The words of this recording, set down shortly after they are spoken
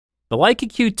The Leica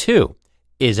Q2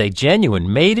 is a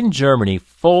genuine made-in-Germany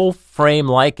full-frame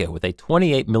Leica with a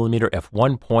 28mm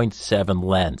f1.7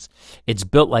 lens. It's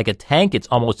built like a tank. It's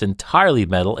almost entirely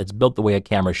metal. It's built the way a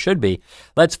camera should be.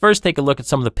 Let's first take a look at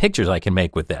some of the pictures I can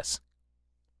make with this.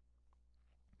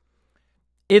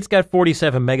 It's got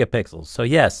 47 megapixels, so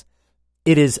yes,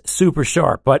 it is super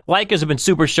sharp. But Leicas have been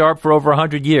super sharp for over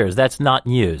 100 years. That's not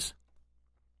news.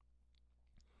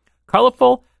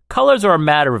 Colorful? Colors are a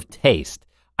matter of taste.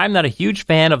 I'm not a huge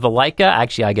fan of the Leica.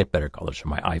 Actually, I get better colors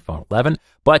from my iPhone 11,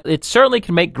 but it certainly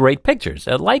can make great pictures.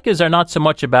 Leicas are not so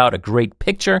much about a great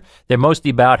picture. They're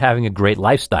mostly about having a great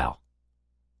lifestyle.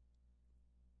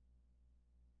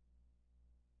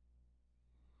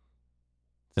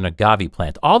 It's an agave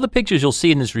plant. All the pictures you'll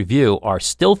see in this review are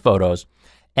still photos,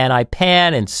 and I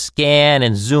pan and scan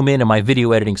and zoom in my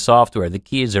video editing software. The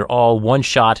keys are all one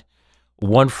shot,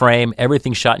 one frame,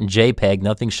 everything shot in JPEG,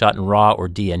 nothing shot in RAW or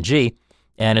DNG.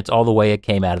 And it's all the way it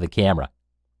came out of the camera.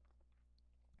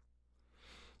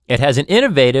 It has an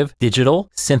innovative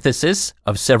digital synthesis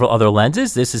of several other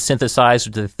lenses. This is synthesized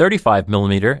with the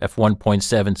 35mm f1.7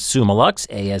 Summilux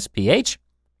ASPH.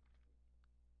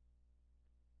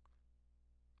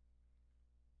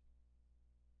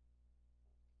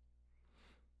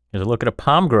 Here's a look at a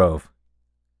palm grove.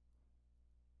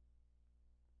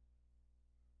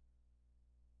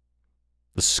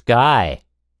 The sky.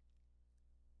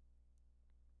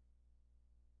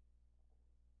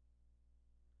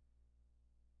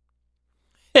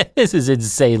 This is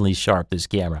insanely sharp, this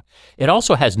camera. It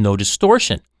also has no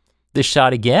distortion. This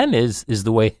shot, again, is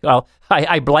the way, well,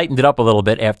 I brightened it up a little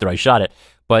bit after I shot it,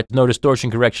 but no distortion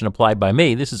correction applied by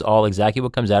me. This is all exactly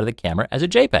what comes out of the camera as a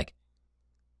JPEG.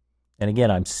 And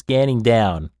again, I'm scanning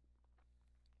down.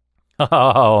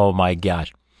 Oh my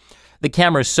gosh. The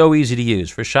camera is so easy to use.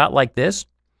 For a shot like this,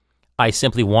 I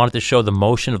simply wanted to show the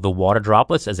motion of the water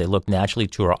droplets as they look naturally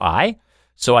to our eye.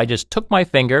 So I just took my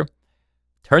finger,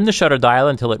 turned the shutter dial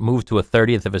until it moved to a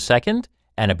 30th of a second.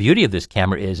 And the beauty of this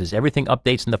camera is everything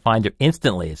updates in the Finder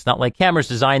instantly. It's not like cameras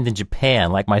designed in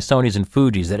Japan, like my Sonys and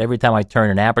Fujis, that every time I turn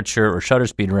an aperture or shutter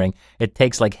speed ring, it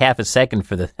takes like half a second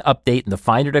for the update in the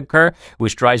Finder to occur,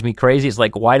 which drives me crazy. It's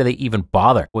like, why do they even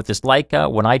bother? With this Leica,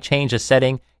 when I change a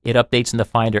setting, it updates in the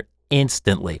Finder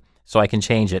instantly, so I can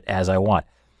change it as I want.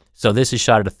 So this is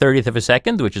shot at a 30th of a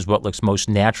second, which is what looks most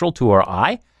natural to our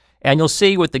eye. And you'll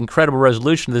see with the incredible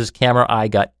resolution of this camera, I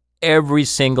got every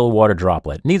single water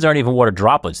droplet. And these aren't even water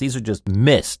droplets. These are just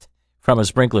mist from a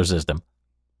sprinkler system.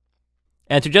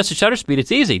 And to adjust the shutter speed,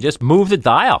 it's easy. Just move the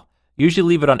dial. Usually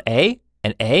leave it on A,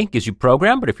 and A gives you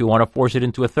program, but if you want to force it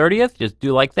into a 30th, just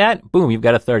do like that. Boom, you've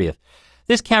got a 30th.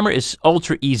 This camera is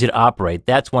ultra easy to operate.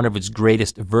 That's one of its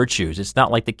greatest virtues. It's not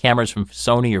like the cameras from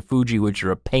Sony or Fuji, which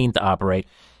are a pain to operate.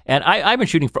 And I've been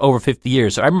shooting for over 50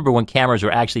 years, so I remember when cameras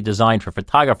were actually designed for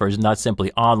photographers, not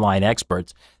simply online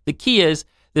experts. The key is,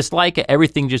 this Leica,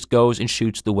 everything just goes and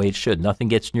shoots the way it should. Nothing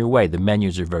gets in your way. The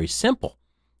menus are very simple.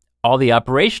 All the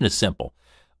operation is simple.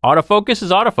 Autofocus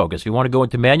is autofocus. If you want to go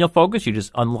into manual focus, you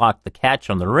just unlock the catch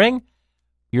on the ring.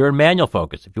 You're in manual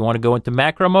focus. If you want to go into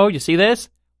macro mode, you see this?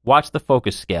 Watch the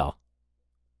focus scale.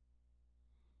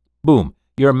 Boom.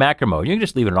 You're in macro mode. You can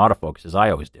just leave it in autofocus, as I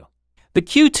always do. The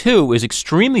Q2 is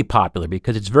extremely popular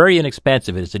because it's very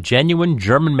inexpensive. It's a genuine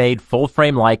German-made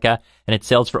full-frame Leica, and it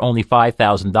sells for only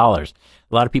 $5,000.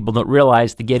 A lot of people don't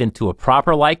realize to get into a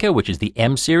proper Leica, which is the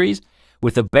M series,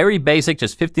 with a very basic,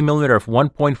 just 50mm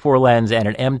f1.4 lens and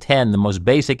an M10, the most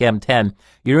basic M10,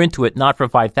 you're into it not for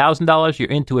 $5,000, you're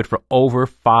into it for over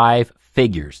 5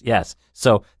 figures. Yes.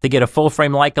 So to get a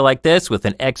full-frame Leica like this with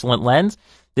an excellent lens,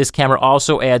 this camera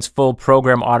also adds full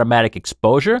program automatic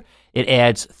exposure. It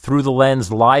adds through the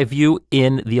lens live view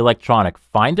in the electronic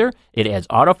finder. It adds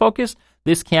autofocus.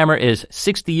 This camera is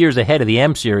 60 years ahead of the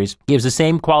M series, gives the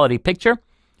same quality picture,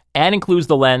 and includes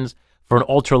the lens for an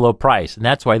ultra low price. And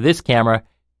that's why this camera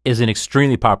is an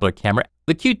extremely popular camera.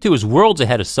 The Q2 is worlds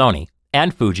ahead of Sony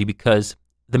and Fuji because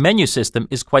the menu system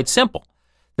is quite simple.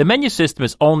 The menu system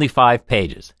is only 5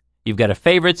 pages. You've got a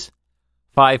favorites,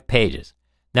 5 pages.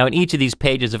 Now, in each of these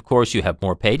pages, of course, you have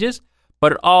more pages,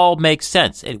 but it all makes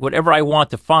sense. And whatever I want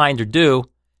to find or do,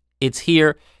 it's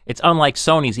here. It's unlike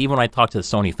Sony's. Even when I talk to the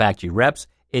Sony factory reps,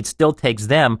 it still takes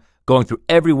them going through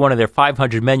every one of their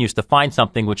 500 menus to find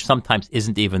something which sometimes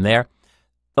isn't even there.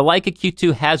 The Leica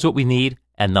Q2 has what we need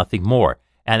and nothing more.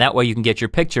 And that way you can get your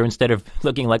picture instead of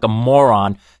looking like a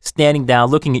moron standing down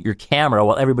looking at your camera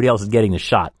while everybody else is getting the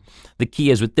shot. The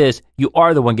key is with this, you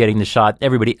are the one getting the shot.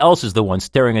 Everybody else is the one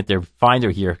staring at their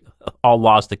finder here, all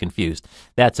lost and confused.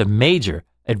 That's a major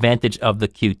advantage of the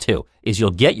Q2, is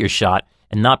you'll get your shot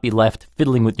and not be left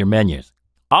fiddling with your menus.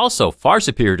 Also, far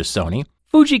superior to Sony,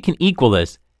 Fuji can equal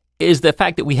this is the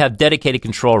fact that we have dedicated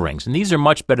control rings. And these are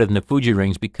much better than the Fuji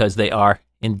rings because they are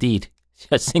indeed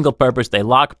a single purpose. They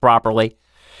lock properly.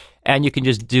 And you can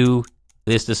just do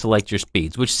this to select your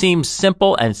speeds, which seems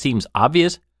simple and seems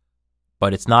obvious,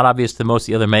 but it's not obvious to most of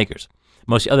the other makers.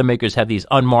 Most of the other makers have these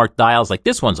unmarked dials, like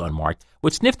this one's unmarked.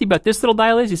 What's nifty about this little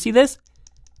dial is, you see this?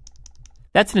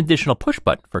 That's an additional push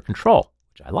button for control,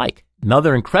 which I like.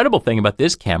 Another incredible thing about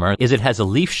this camera is it has a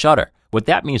leaf shutter. What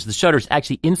that means, the shutter is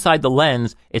actually inside the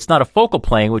lens. It's not a focal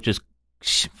plane, which is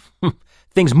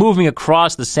things moving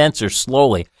across the sensor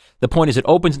slowly. The point is it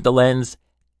opens the lens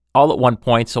all at one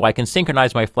point, so I can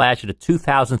synchronize my flash at a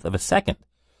 2,000th of a second.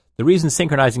 The reason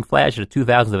synchronizing flash at a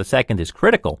 2,000th of a second is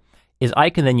critical is I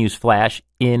can then use flash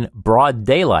in broad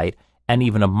daylight, and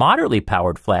even a moderately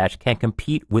powered flash can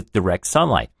compete with direct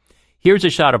sunlight. Here's a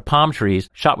shot of palm trees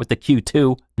shot with the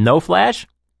Q2, no flash.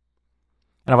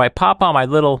 And if I pop on my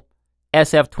little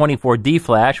SF24D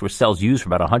flash, which sells used for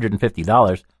about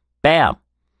 $150, bam,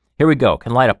 here we go.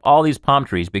 Can light up all these palm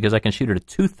trees because I can shoot at a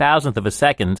 2,000th of a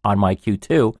second on my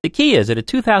Q2. The key is at a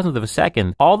 2,000th of a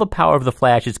second, all the power of the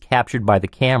flash is captured by the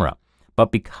camera.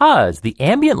 But because the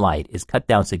ambient light is cut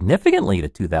down significantly to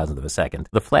 2,000th of a second,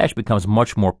 the flash becomes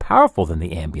much more powerful than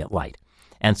the ambient light.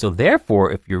 And so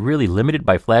therefore, if you're really limited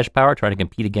by flash power trying to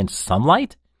compete against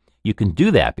sunlight, you can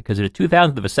do that because at a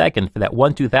 2,000th of a second, for that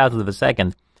 1/2,000th of a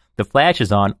second, the flash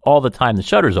is on all the time the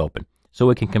shutter's open, so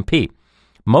it can compete.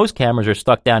 Most cameras are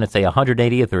stuck down at, say,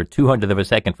 180th or 200th of a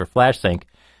second for flash sync,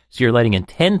 so you're letting in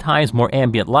 10 times more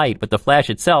ambient light, but the flash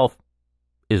itself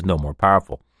is no more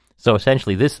powerful. So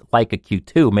essentially, this Leica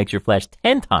Q2 makes your flash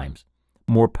 10 times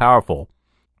more powerful.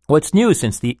 What's new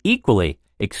since the equally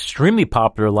extremely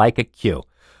popular Leica Q?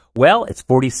 Well, it's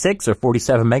 46 or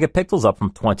 47 megapixels, up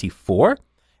from 24.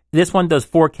 This one does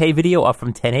 4K video, up from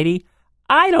 1080.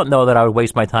 I don't know that I would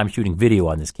waste my time shooting video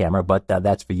on this camera, but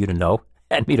that's for you to know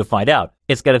and me to find out.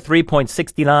 It's got a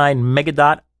 3.69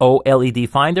 megadot OLED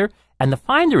finder, and the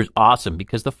finder is awesome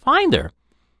because the finder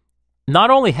not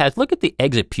only has, look at the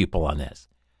exit pupil on this.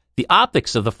 The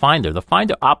optics of the finder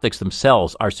optics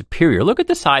themselves are superior. Look at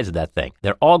the size of that thing.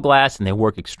 They're all glass and they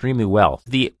work extremely well.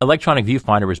 The electronic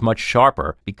viewfinder is much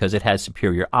sharper because it has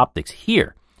superior optics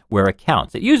here where it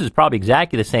counts. It uses probably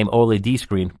exactly the same OLED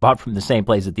screen bought from the same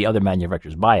place that the other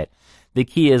manufacturers buy it. The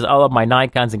key is all of my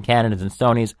Nikons and Canons and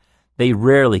Sonys, they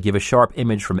rarely give a sharp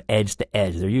image from edge to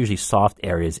edge. They're usually soft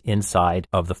areas inside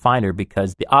of the finder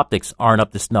because the optics aren't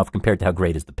up to snuff compared to how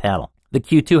great is the panel. The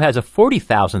Q2 has a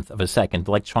 40,000th of a second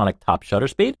electronic top shutter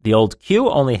speed. The old Q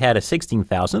only had a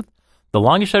 16,000th. The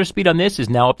longest shutter speed on this is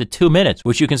now up to 2 minutes,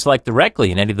 which you can select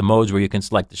directly in any of the modes where you can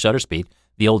select the shutter speed.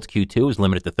 The old Q2 is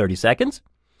limited to 30 seconds.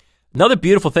 Another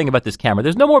beautiful thing about this camera,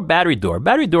 there's no more battery door.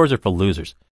 Battery doors are for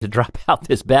losers. To drop out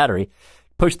this battery,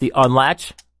 push the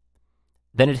unlatch,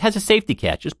 then it has a safety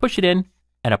catch. Just push it in,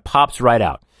 and it pops right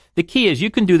out. The key is you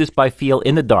can do this by feel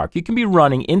in the dark. You can be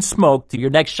running in smoke to your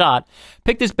next shot,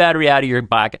 pick this battery out of your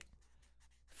pocket,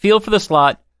 feel for the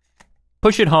slot,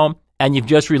 push it home, and you've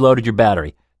just reloaded your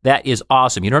battery. That is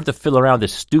awesome. You don't have to fiddle around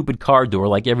this stupid card door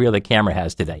like every other camera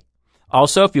has today.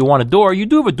 Also, if you want a door, you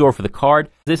do have a door for the card.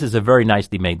 This is a very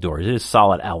nicely made door. It is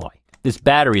solid alloy. This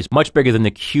battery is much bigger than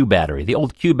the Q battery. The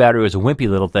old Q battery was a wimpy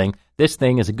little thing. This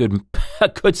thing is a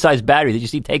good-sized battery that you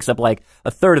see takes up like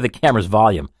a third of the camera's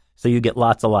volume. So you get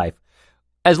lots of life.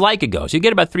 As Leica goes, you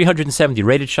get about 370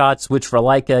 rated shots, which for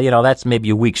Leica, that's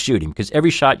maybe a week's shooting because every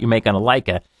shot you make on a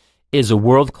Leica is a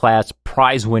world-class,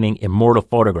 prize-winning, immortal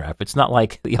photograph. It's not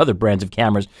like the other brands of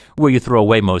cameras where you throw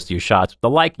away most of your shots. The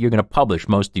Leica, you're going to publish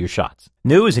most of your shots.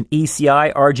 New is an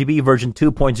ECI RGB version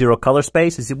 2.0 color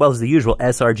space, as well as the usual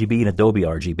sRGB and Adobe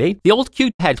RGB. The old Q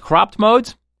had cropped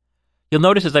modes. You'll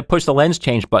notice as I push the lens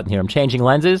change button here, I'm changing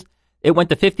lenses. It went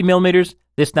to 50 millimeters.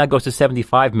 This now goes to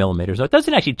 75 millimeters. So it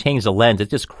doesn't actually change the lens.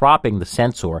 It's just cropping the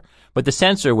sensor. But the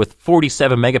sensor with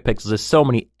 47 megapixels is so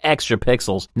many extra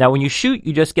pixels. Now, when you shoot,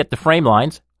 you just get the frame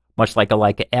lines, much like a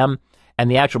Leica M, and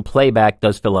the actual playback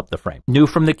does fill up the frame. New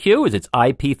from the Q is it's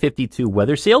IP52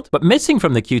 weather sealed. But missing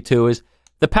from the Q2 is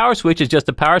the power switch is just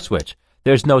a power switch.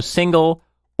 There's no single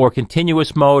or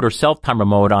continuous mode or self-timer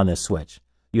mode on this switch.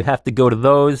 You have to go to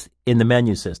those in the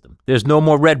menu system. There's no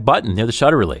more red button near the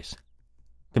shutter release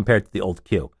compared to the old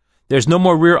Q. There's no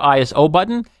more rear ISO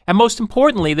button, and most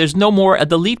importantly, there's no more a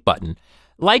delete button.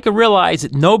 Leica realized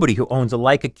that nobody who owns a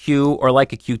Leica Q or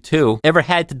Leica Q2 ever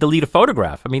had to delete a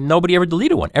photograph. I mean, nobody ever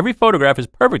deleted one. Every photograph is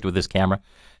perfect with this camera.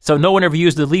 So no one ever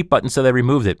used the delete button, so they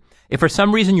removed it. If for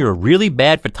some reason you're a really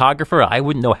bad photographer, I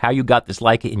wouldn't know how you got this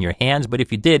Leica in your hands, but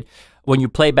if you did, when you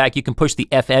play back, you can push the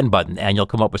FN button and you'll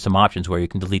come up with some options where you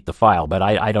can delete the file, but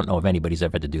I don't know if anybody's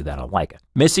ever had to do that on Leica.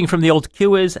 Missing from the old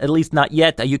Q is, at least not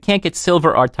yet, you can't get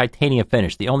silver or titanium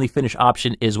finish. The only finish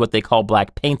option is what they call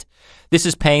black paint. This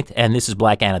is paint and this is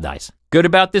black anodize. Good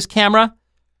about this camera,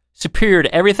 superior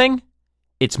to everything,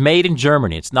 it's made in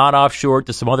Germany. It's not offshore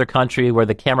to some other country where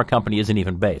the camera company isn't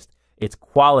even based. It's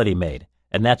quality made,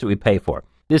 and that's what we pay for.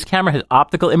 This camera has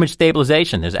optical image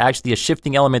stabilization. There's actually a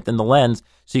shifting element in the lens,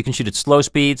 so you can shoot at slow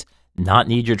speeds, not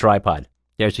need your tripod.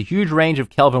 There's a huge range of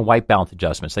Kelvin white balance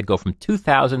adjustments that go from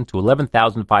 2,000 to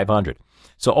 11,500.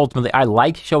 So ultimately, I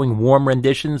like showing warm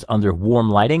renditions under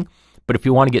warm lighting, but if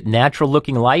you want to get natural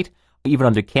looking light, even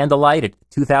under candlelight at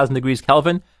 2,000 degrees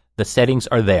Kelvin, the settings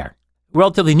are there.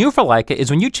 Relatively new for Leica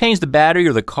is when you change the battery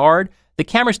or the card, the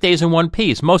camera stays in one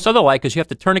piece. Most other Leicas, you have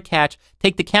to turn a catch,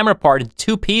 take the camera apart into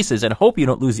two pieces, and hope you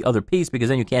don't lose the other piece because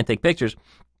then you can't take pictures.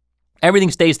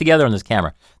 Everything stays together on this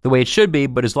camera, the way it should be,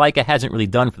 but as Leica hasn't really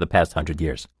done for the past 100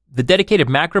 years. The dedicated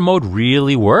macro mode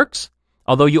really works,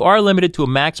 although you are limited to a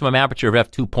maximum aperture of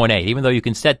f2.8. Even though you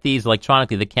can set these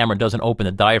electronically, the camera doesn't open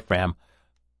the diaphragm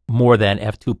more than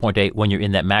f2.8 when you're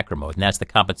in that macro mode, and that's to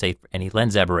compensate for any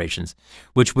lens aberrations,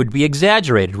 which would be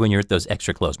exaggerated when you're at those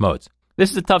extra close modes.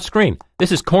 This is a tough screen.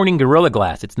 This is Corning Gorilla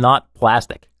Glass. It's not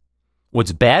plastic.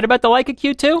 What's bad about the Leica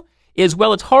Q2 is,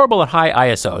 well, it's horrible at high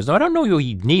ISOs. Now, I don't know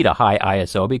you need a high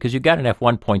ISO because you've got an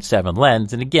f1.7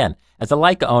 lens, and again, as a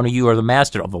Leica owner, you are the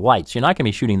master of the lights. You're not going to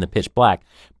be shooting the pitch black,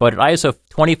 but at ISO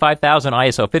 25,000,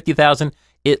 ISO 50,000,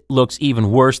 it looks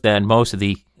even worse than most of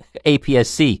the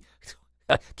APS-C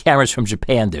cameras from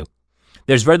Japan do.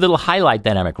 There's very little highlight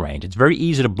dynamic range. It's very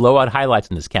easy to blow out highlights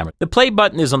in this camera. The play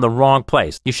button is on the wrong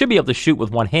place. You should be able to shoot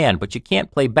with one hand, but you can't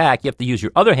play back. You have to use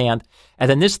your other hand, and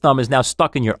then this thumb is now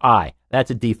stuck in your eye. That's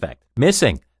a defect.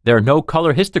 Missing, there are no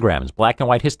color histograms, black and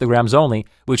white histograms only,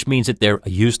 which means that they're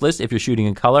useless if you're shooting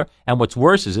in color. And what's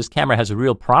worse is this camera has a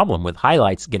real problem with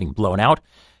highlights getting blown out.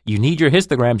 You need your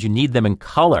histograms. You need them in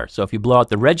color. So if you blow out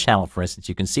the red channel, for instance,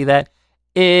 you can see that.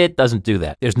 It doesn't do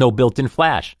that. There's no built-in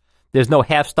flash. There's no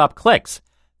half-stop clicks.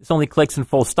 It's only clicks and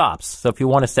full stops. So if you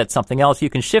want to set something else, you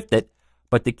can shift it.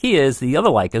 But the key is the other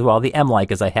Leicas, well, the M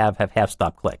Leicas I have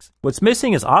half-stop clicks. What's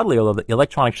missing is, oddly, although the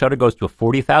electronic shutter goes to a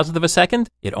 40,000th of a second,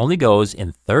 it only goes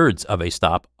in thirds of a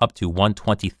stop up to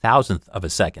 1/20,000th of a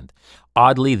second.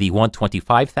 Oddly, the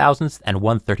 1/25,000th and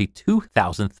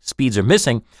 1/32,000th speeds are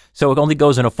missing, so it only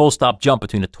goes in a full stop jump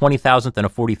between a 20,000th and a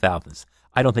 40,000th.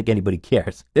 I don't think anybody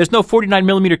cares. There's no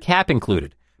 49mm cap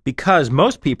included, because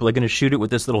most people are going to shoot it with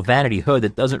this little vanity hood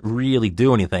that doesn't really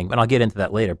do anything, and I'll get into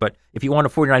that later. But if you want a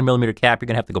 49mm cap, you're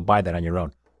going to have to go buy that on your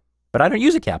own. But I don't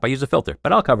use a cap, I use a filter,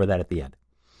 but I'll cover that at the end.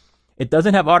 It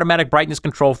doesn't have automatic brightness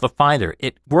control for the finder.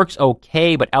 It works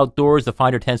okay, but outdoors the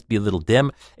finder tends to be a little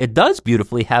dim. It does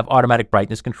beautifully have automatic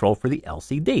brightness control for the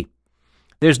LCD.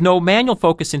 There's no manual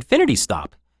focus infinity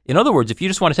stop. In other words, if you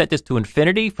just want to set this to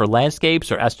infinity for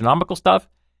landscapes or astronomical stuff,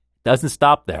 it doesn't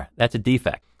stop there. That's a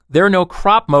defect. There are no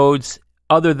crop modes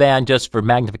other than just for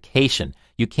magnification.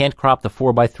 You can't crop the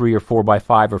 4x3 or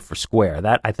 4x5 or for square.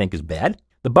 That, I think, is bad.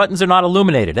 The buttons are not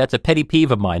illuminated. That's a petty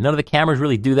peeve of mine. None of the cameras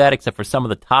really do that except for some of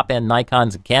the top-end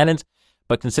Nikons and Canons.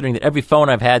 But considering that every phone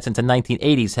I've had since the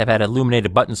 1980s have had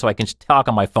illuminated buttons so I can talk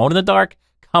on my phone in the dark,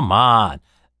 come on.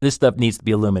 This stuff needs to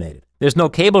be illuminated. There's no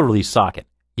cable release socket.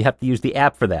 You have to use the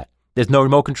app for that. There's no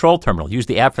remote control terminal. Use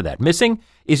the app for that. Missing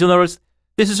is, you'll notice,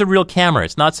 this is a real camera.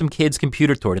 It's not some kid's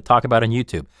computer toy to talk about on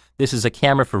YouTube. This is a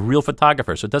camera for real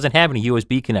photographers, so it doesn't have any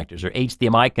USB connectors or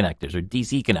HDMI connectors or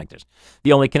DC connectors.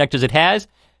 The only connectors it has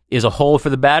is a hole for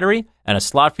the battery and a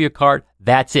slot for your card.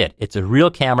 That's it. It's a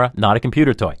real camera, not a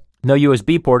computer toy. No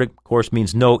USB port, of course,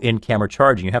 means no in-camera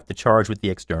charging. You have to charge with the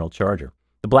external charger.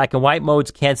 The black and white modes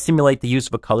can't simulate the use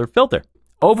of a color filter.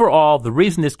 Overall, the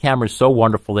reason this camera is so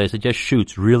wonderful is it just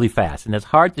shoots really fast. And it's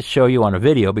hard to show you on a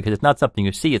video because it's not something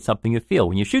you see, it's something you feel.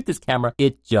 When you shoot this camera,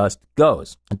 it just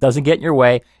goes. It doesn't get in your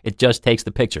way, it just takes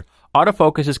the picture.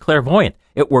 Autofocus is clairvoyant.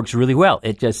 It works really well.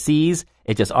 It just sees,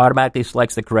 it just automatically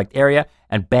selects the correct area,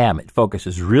 and bam, it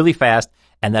focuses really fast.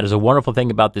 And that is a wonderful thing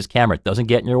about this camera. It doesn't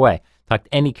get in your way. Talk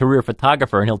to any career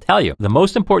photographer and he'll tell you the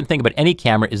most important thing about any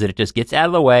camera is that it just gets out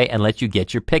of the way and lets you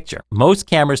get your picture. Most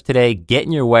cameras today get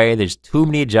in your way. There's too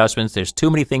many adjustments. There's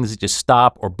too many things that just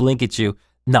stop or blink at you.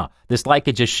 No, this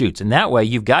Leica just shoots, and that way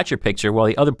you've got your picture while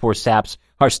the other poor saps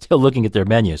are still looking at their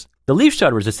menus. The leaf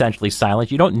shutter is essentially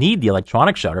silent. You don't need the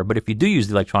electronic shutter, but if you do use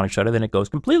the electronic shutter, then it goes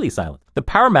completely silent. The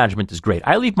power management is great.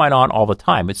 I leave mine on all the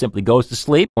time. It simply goes to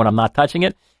sleep when I'm not touching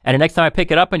it, and the next time I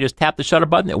pick it up and just tap the shutter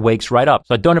button, it wakes right up.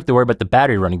 So I don't have to worry about the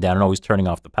battery running down and always turning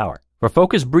off the power. For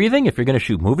focus breathing, if you're going to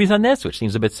shoot movies on this, which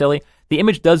seems a bit silly, the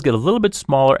image does get a little bit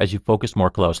smaller as you focus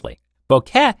more closely.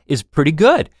 Bokeh is pretty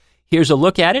good. Here's a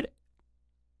look at it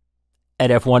at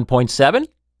f1.7. And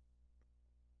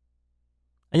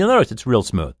you'll notice it's real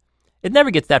smooth. It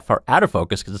never gets that far out of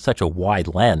focus because it's such a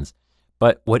wide lens.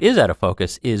 But what is out of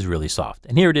focus is really soft.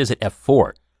 And here it is at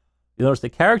f4. You'll notice the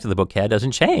character of the bokeh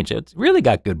doesn't change. It's really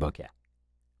got good bokeh.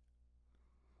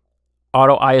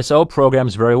 Auto ISO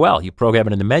programs very well. You program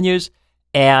it in the menus,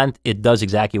 and it does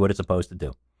exactly what it's supposed to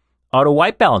do. Auto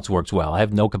white balance works well. I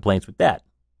have no complaints with that.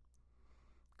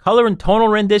 Color and tonal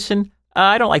rendition,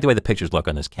 I don't like the way the pictures look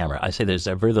on this camera. I say there's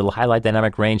a very little highlight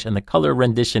dynamic range, and the color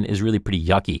rendition is really pretty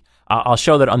yucky. I'll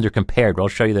show that under compared, but I'll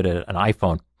show you that an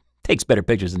iPhone takes better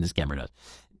pictures than this camera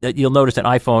does. You'll notice an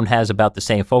iPhone has about the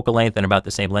same focal length and about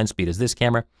the same lens speed as this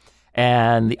camera,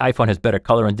 and the iPhone has better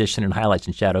color rendition and highlights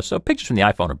and shadows, so pictures from the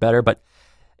iPhone are better, but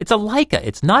it's a Leica.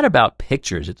 It's not about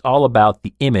pictures. It's all about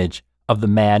the image of the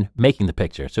man making the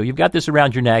picture. So you've got this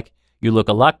around your neck. You look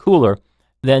a lot cooler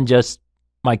than just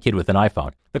my kid with an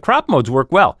iPhone. The crop modes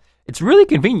work well. It's really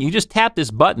convenient. You just tap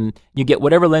this button, you get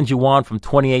whatever lens you want from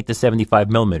 28 to 75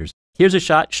 millimeters. Here's a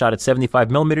shot at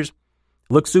 75 millimeters.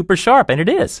 Looks super sharp, and it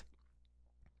is.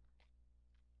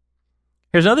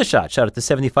 Here's another shot at the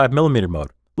 75 millimeter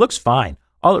mode. Looks fine.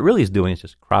 All it really is doing is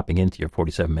just cropping into your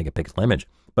 47 megapixel image.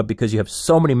 But because you have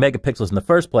so many megapixels in the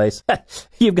first place,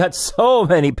 you've got so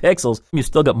many pixels, you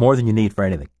still got more than you need for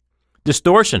anything.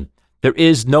 Distortion. There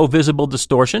is no visible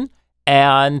distortion.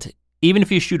 And even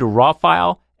if you shoot a RAW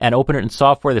file and open it in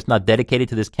software that's not dedicated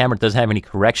to this camera, it doesn't have any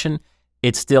correction,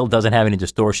 it still doesn't have any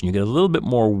distortion. You get a little bit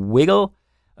more wiggle.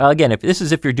 Again, if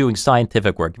you're doing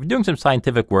scientific work. If you're doing some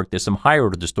scientific work, there's some higher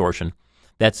order distortion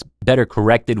that's better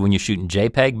corrected when you shoot in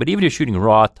JPEG. But even if you're shooting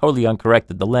RAW, totally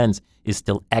uncorrected, the lens is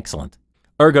still excellent.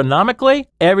 Ergonomically,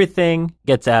 everything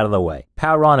gets out of the way.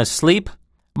 Power on asleep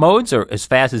modes are as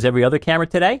fast as every other camera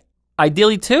today.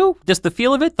 Ideally, too, just the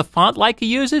feel of it, the font Leica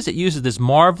uses, it uses this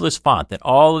marvelous font that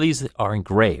all of these are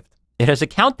engraved. It has a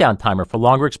countdown timer for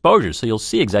longer exposures, so you'll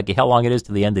see exactly how long it is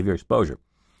to the end of your exposure.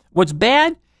 What's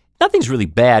bad? Nothing's really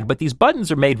bad, but these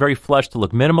buttons are made very flush to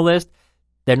look minimalist.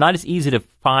 They're not as easy to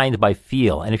find by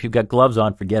feel, and if you've got gloves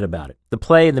on, forget about it. The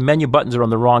play and the menu buttons are on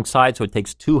the wrong side, so it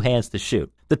takes two hands to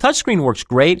shoot. The touchscreen works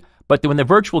great, but when the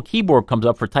virtual keyboard comes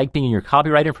up for typing in your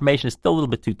copyright information, it's still a little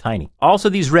bit too tiny. Also,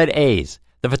 these red A's.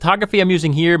 The photography I'm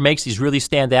using here makes these really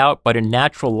stand out, but in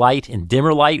natural light and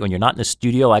dimmer light, when you're not in a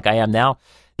studio like I am now,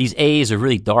 these A's are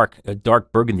really dark, a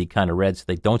dark burgundy kind of red, so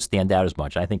they don't stand out as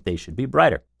much. I think they should be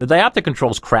brighter. The diopter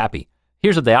control is crappy.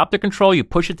 Here's a diopter control. You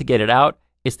push it to get it out.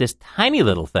 It's this tiny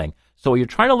little thing. So when you're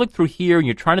trying to look through here and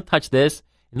you're trying to touch this,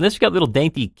 unless you've got little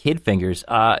dainty kid fingers,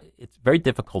 it's very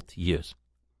difficult to use.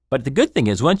 But the good thing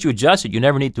is, once you adjust it, you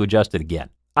never need to adjust it again.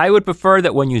 I would prefer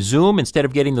that when you zoom, instead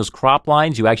of getting those crop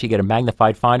lines, you actually get a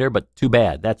magnified finder, but too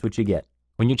bad. That's what you get.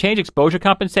 When you change exposure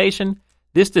compensation,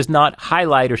 this does not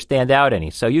highlight or stand out any.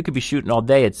 So you could be shooting all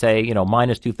day at, say,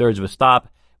 minus 2/3 of a stop,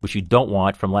 which you don't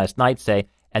want from last night, say,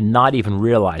 and not even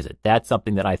realize it. That's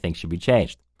something that I think should be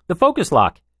changed. The focus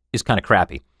lock is kind of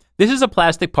crappy. This is a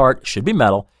plastic part, should be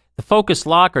metal. The focus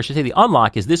lock, or I should say the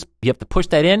unlock, is this. You have to push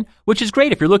that in, which is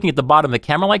great if you're looking at the bottom of the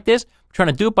camera like this. Trying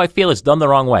to do it by feel, it's done the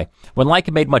wrong way. When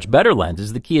Leica made much better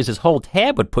lenses, the key is this whole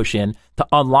tab would push in to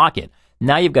unlock it.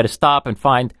 Now you've got to stop and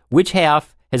find which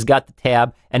half has got the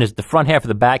tab and is the front half or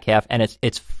the back half, and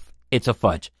it's a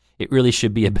fudge. It really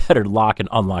should be a better lock and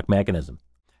unlock mechanism.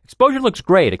 Exposure looks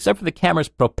great, except for the camera's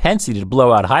propensity to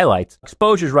blow out highlights.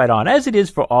 Exposure's right on, as it is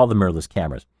for all the mirrorless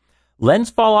cameras. Lens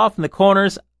fall off in the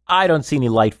corners. I don't see any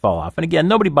light fall off. And again,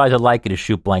 nobody buys a Leica to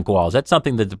shoot blank walls. That's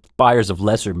something that the buyers of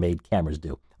lesser-made cameras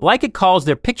do. Leica calls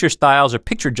their picture styles or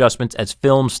picture adjustments as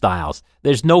film styles.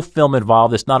 There's no film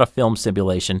involved. It's not a film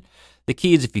simulation. The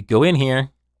key is if you go in here,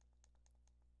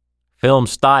 film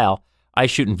style, I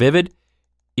shoot in vivid.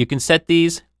 You can set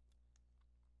these.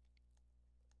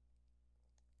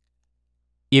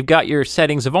 You've got your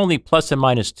settings of only plus and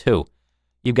minus 2.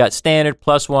 You've got standard,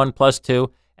 +1,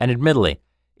 +2, and admittedly,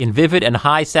 in vivid and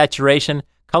high saturation,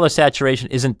 color saturation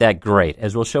isn't that great.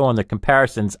 As we'll show on the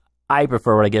comparisons, I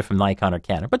prefer what I get from Nikon or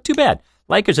Canon. But too bad.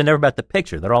 Leicas are never about the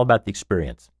picture. They're all about the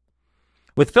experience.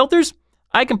 With filters,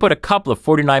 I can put a couple of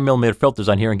 49mm filters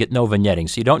on here and get no vignetting,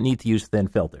 so you don't need to use thin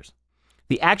filters.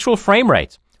 The actual frame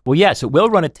rates. Well, yes, it will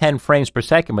run at 10 frames per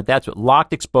second, but that's with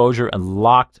locked exposure and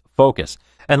locked focus.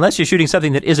 Unless you're shooting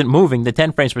something that isn't moving, the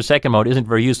 10 frames per second mode isn't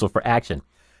very useful for action.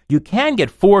 You can get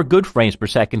 4 good frames per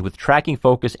second with tracking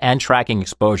focus and tracking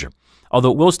exposure,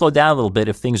 although it will slow down a little bit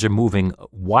if things are moving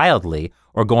wildly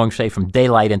or going, say, from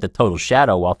daylight into total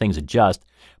shadow while things adjust.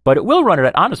 But it will run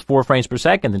at honest 4 frames per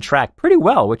second and track pretty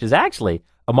well, which is actually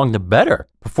among the better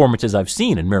performances I've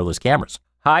seen in mirrorless cameras.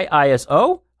 High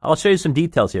ISO, I'll show you some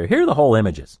details here. Here are the whole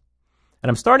images. And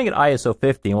I'm starting at ISO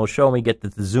 50, and we'll show when we get to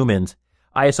the zoom-ins.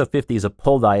 ISO 50 is a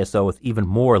pulled ISO with even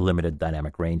more limited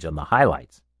dynamic range on the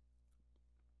highlights.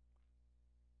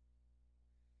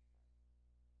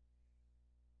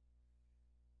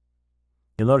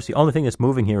 You'll notice the only thing that's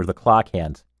moving here are the clock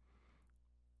hands,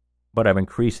 but I'm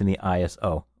increasing the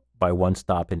ISO by 1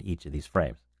 stop in each of these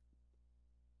frames.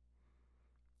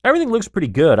 Everything looks pretty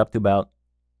good up to about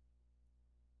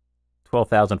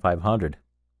 12,500.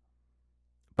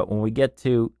 But when we get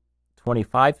to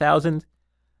 25,000,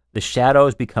 the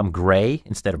shadows become gray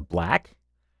instead of black.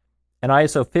 And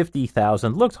ISO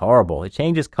 50,000 looks horrible. It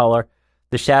changes color,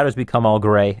 the shadows become all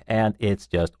gray, and it's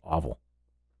just awful.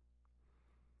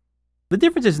 The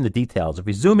difference is in the details. If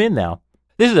we zoom in now,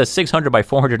 this is a 600 by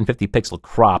 450 pixel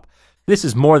crop. This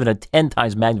is more than a 10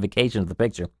 times magnification of the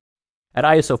picture. At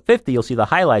ISO 50, you'll see the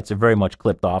highlights are very much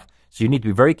clipped off, so you need to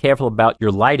be very careful about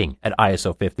your lighting at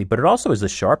ISO 50, but it also is the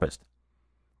sharpest.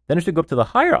 Then as we go up to the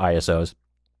higher ISOs,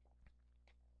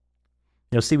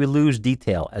 you'll see we lose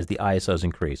detail as the ISOs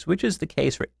increase, which is the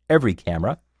case for every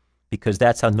camera, because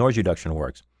that's how noise reduction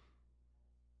works.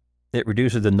 It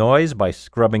reduces the noise by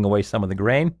scrubbing away some of the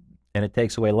grain, and it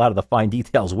takes away a lot of the fine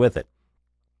details with it.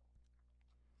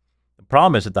 The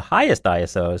problem is at the highest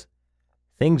ISOs,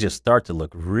 things just start to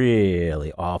look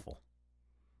really awful.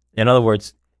 In other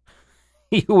words,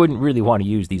 you wouldn't really want to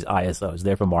use these ISOs.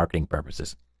 They're for marketing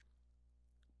purposes.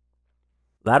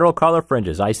 Lateral color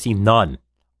fringes, I see none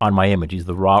on my image,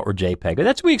 either RAW or JPEG.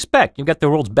 That's what we expect. You've got the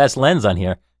world's best lens on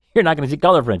here. You're not going to see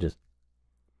color fringes.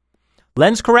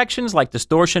 Lens corrections like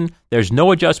distortion, there's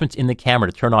no adjustments in the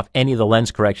camera to turn off any of the lens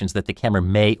corrections that the camera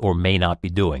may or may not be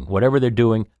doing. Whatever they're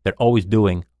doing, they're always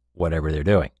doing whatever they're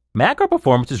doing. Macro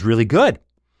performance is really good.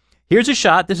 Here's a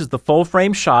shot. This is the full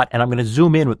frame shot, and I'm going to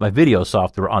zoom in with my video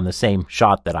software on the same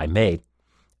shot that I made.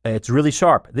 It's really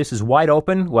sharp. This is wide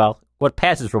open. Well, what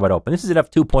passes for wide open? This is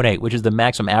at f2.8, which is the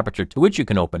maximum aperture to which you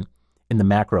can open in the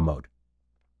macro mode.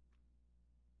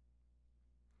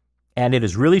 And it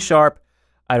is really sharp.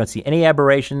 I don't see any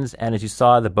aberrations, and as you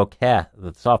saw, the bokeh,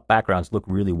 the soft backgrounds look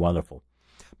really wonderful.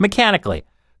 Mechanically,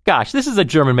 gosh, this is a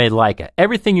German-made Leica.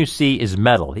 Everything you see is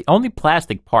metal. The only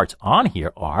plastic parts on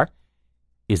here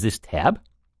is this tab,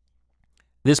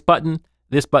 this button,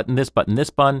 this button, this button, this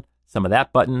button, some of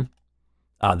that button.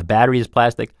 The battery is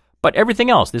plastic, but everything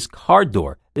else, this card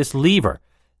door, this lever,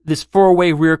 this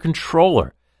 4-way rear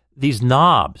controller, these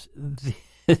knobs,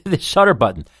 the shutter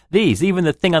button, even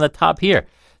the thing on the top here,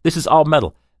 this is all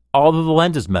metal. All of the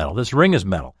lens is metal. This ring is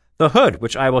metal. The hood,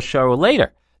 which I will show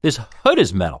later, this hood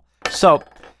is metal. So,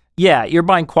 yeah, you're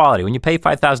buying quality. When you pay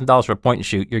 $5,000 for a point and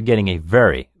shoot, you're getting a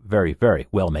very, very, very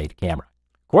well-made camera.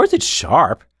 Of course, it's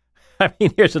sharp. I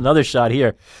mean, here's another shot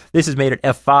here. This is made at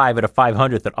f5 at a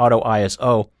 500th at auto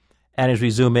ISO. And as we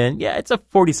zoom in, yeah, it's a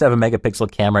 47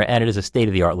 megapixel camera, and it is a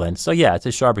state-of-the-art lens. So, yeah, it's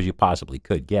as sharp as you possibly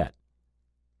could get.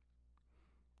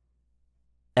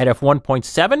 At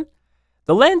f1.7,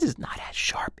 the lens is not as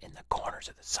sharp in the corners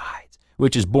or the sides,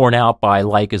 which is borne out by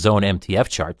Leica's own MTF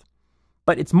chart.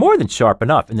 But it's more than sharp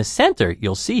enough. In the center,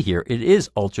 you'll see here, it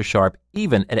is ultra sharp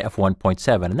even at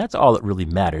f1.7. And that's all that really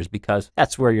matters, because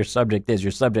that's where your subject is.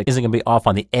 Your subject isn't going to be off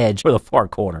on the edge or the far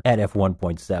corner at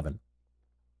f1.7.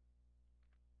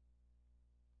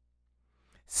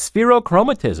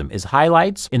 Spherochromatism is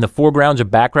highlights in the foregrounds or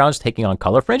backgrounds taking on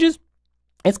color fringes.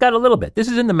 It's got a little bit. This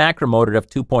is in the macro mode at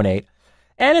f2.8.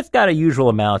 And it's got a usual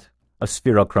amount of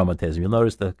spherochromatism. You'll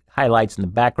notice the highlights in the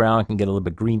background can get a little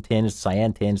bit green tinged,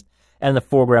 cyan tinged, and in the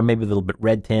foreground maybe a little bit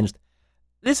red tinged.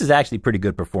 This is actually pretty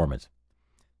good performance.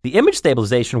 The image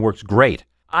stabilization works great.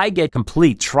 I get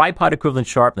complete tripod equivalent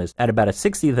sharpness at about a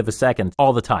 60th of a second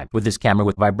all the time with this camera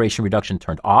with vibration reduction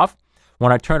turned off.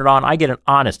 When I turn it on, I get an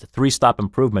honest 3-stop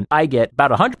improvement. I get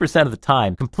about 100% of the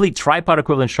time complete tripod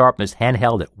equivalent sharpness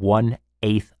handheld at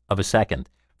 1/8 of a second.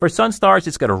 For Sunstars,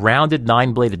 it's got a rounded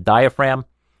 9-bladed diaphragm,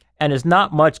 and there's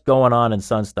not much going on in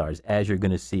Sunstars, as you're going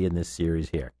to see in this series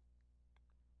here.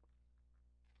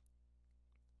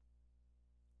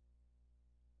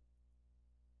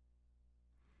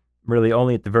 Really,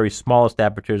 only at the very smallest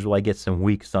apertures will I get some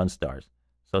weak Sunstars.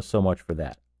 So much for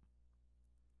that.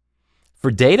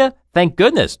 For data, thank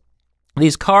goodness,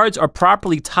 these cards are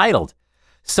properly titled.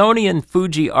 Sony and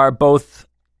Fuji are both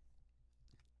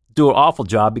do an awful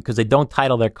job because they don't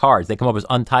title their cards. They come up as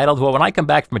untitled. Well, when I come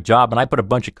back from a job and I put a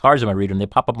bunch of cards in my reader and they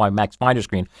pop up my Max Finder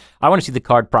screen, I want to see the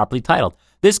card properly titled.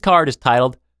 This card is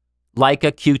titled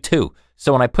Leica Q2.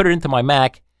 So when I put it into my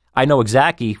Mac, I know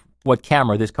exactly what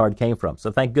camera this card came from.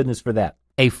 So thank goodness for that.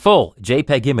 A full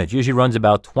JPEG image usually runs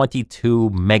about 22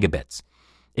 megabits.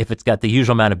 If it's got the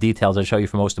usual amount of details I show you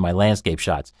for most of my landscape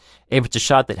shots. If it's a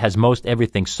shot that has most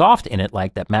everything soft in it,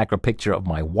 like that macro picture of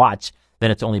my watch,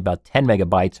 then it's only about 10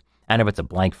 megabytes. And if it's a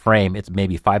blank frame, it's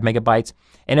maybe 5 megabytes.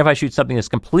 And if I shoot something that's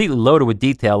completely loaded with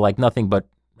detail, like nothing but,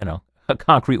 a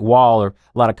concrete wall or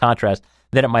a lot of contrast,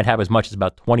 then it might have as much as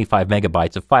about 25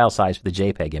 megabytes of file size for the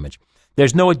JPEG image.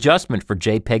 There's no adjustment for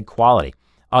JPEG quality.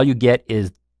 All you get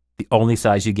is the only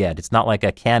size you get. It's not like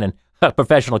a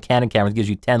professional Canon camera that gives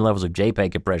you 10 levels of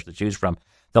JPEG compression to choose from.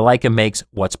 The Leica makes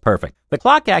what's perfect. The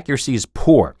clock accuracy is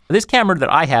poor. This camera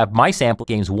that I have, my sample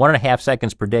gains 1.5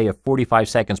 seconds per day of 45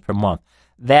 seconds per month.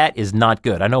 That is not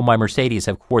good. I know my Mercedes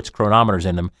have quartz chronometers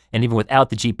in them, and even without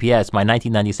the GPS, my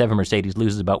 1997 Mercedes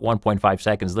loses about 1.5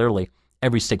 seconds literally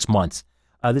every 6 months.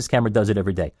 This camera does it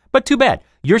every day. But too bad.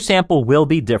 Your sample will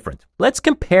be different. Let's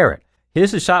compare it.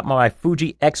 This is shot by my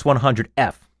Fuji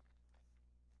X100F.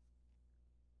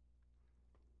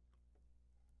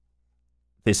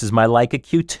 This is my Leica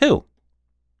Q2.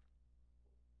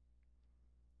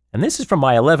 And this is from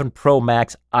my 11 Pro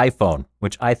Max iPhone,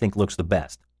 which I think looks the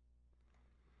best.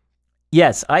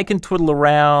 Yes, I can twiddle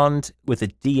around with a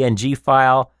DNG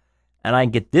file, and I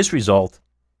can get this result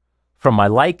from my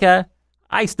Leica.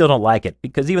 I still don't like it,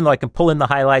 because even though I can pull in the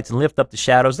highlights and lift up the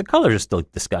shadows, the colors are still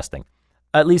disgusting.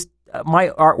 At least my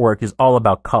artwork is all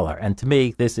about color, and to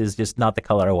me, this is just not the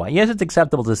color I want. Yes, it's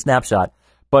acceptable as a snapshot,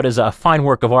 but as a fine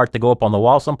work of art to go up on the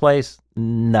wall someplace,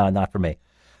 no, not for me.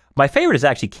 My favorite is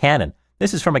actually Canon.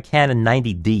 This is from a Canon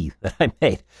 90D that I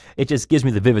made. It just gives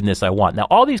me the vividness I want. Now,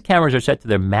 all these cameras are set to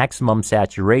their maximum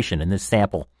saturation in this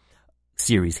sample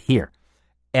series here.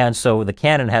 And so the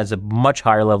Canon has a much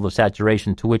higher level of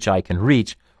saturation to which I can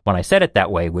reach when I set it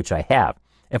that way, which I have.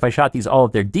 If I shot these all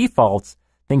at their defaults,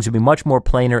 things would be much more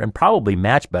plainer and probably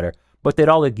match better, but they'd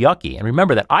all look yucky. And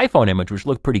remember that iPhone image, which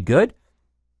looked pretty good,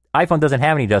 iPhone doesn't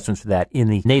have any adjustments for that in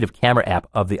the native camera app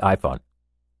of the iPhone.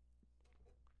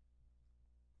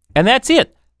 And that's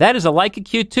it. That is a Leica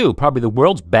Q2, probably the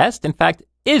world's best, in fact,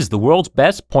 is the world's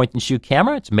best point-and-shoot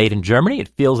camera. It's made in Germany. It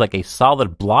feels like a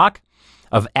solid block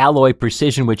of alloy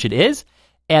precision, which it is.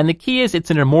 And the key is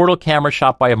it's an immortal camera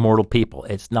shot by immortal people.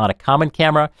 It's not a common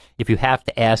camera. If you have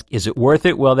to ask, is it worth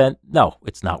it? Well, then, no,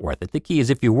 it's not worth it. The key is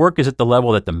if your work is at the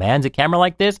level that demands a camera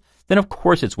like this, then of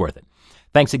course it's worth it.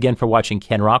 Thanks again for watching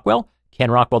Ken Rockwell,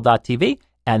 kenrockwell.tv,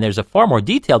 and there's a far more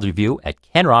detailed review at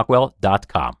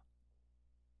kenrockwell.com.